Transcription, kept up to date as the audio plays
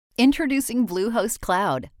Introducing Bluehost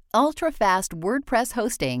Cloud, ultra-fast WordPress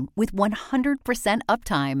hosting with 100%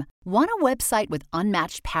 uptime. Want a website with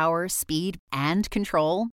unmatched power, speed, and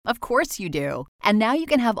control? Of course you do. And now you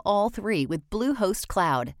can have all three with Bluehost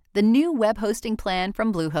Cloud, the new web hosting plan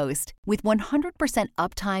from Bluehost. With 100%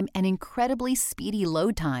 uptime and incredibly speedy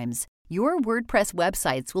load times, your WordPress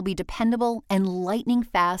websites will be dependable and lightning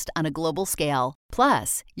fast on a global scale.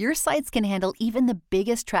 Plus, your sites can handle even the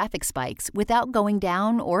biggest traffic spikes without going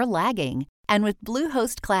down or lagging. And with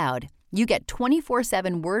Bluehost Cloud, you get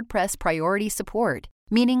 24/7 WordPress priority support,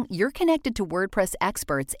 meaning you're connected to WordPress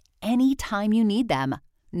experts anytime you need them.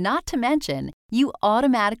 Not to mention, you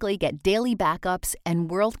automatically get daily backups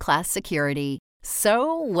and world-class security.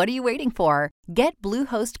 So, what are you waiting for? Get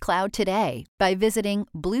Bluehost Cloud today by visiting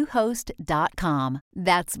Bluehost.com.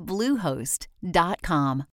 That's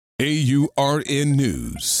Bluehost.com. AURN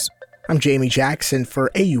News. I'm Jamie Jackson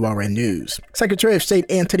for AURN News. Secretary of State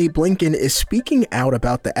Antony Blinken is speaking out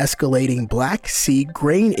about the escalating Black Sea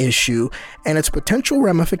grain issue and its potential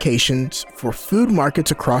ramifications for food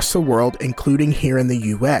markets across the world, including here in the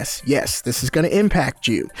U.S. Yes, this is going to impact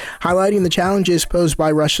you. Highlighting the challenges posed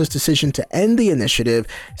by Russia's decision to end the initiative,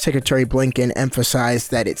 Secretary Blinken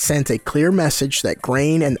emphasized that it sent a clear message that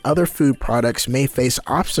grain and other food products may face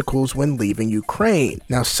obstacles when leaving Ukraine.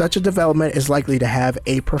 Now, such a development is likely to have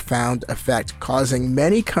a profound effect, causing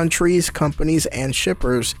many countries, companies, and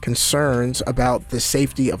shippers concerns about the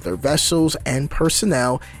safety of their vessels and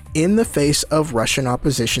personnel in the face of Russian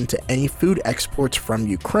opposition to any food exports from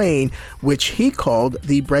Ukraine, which he called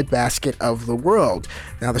the breadbasket of the world.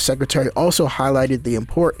 Now, the secretary also highlighted the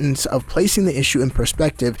importance of placing the issue in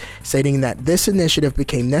perspective, stating that this initiative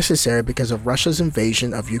became necessary because of Russia's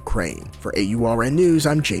invasion of Ukraine. For AURN News,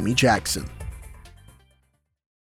 I'm Jamie Jackson.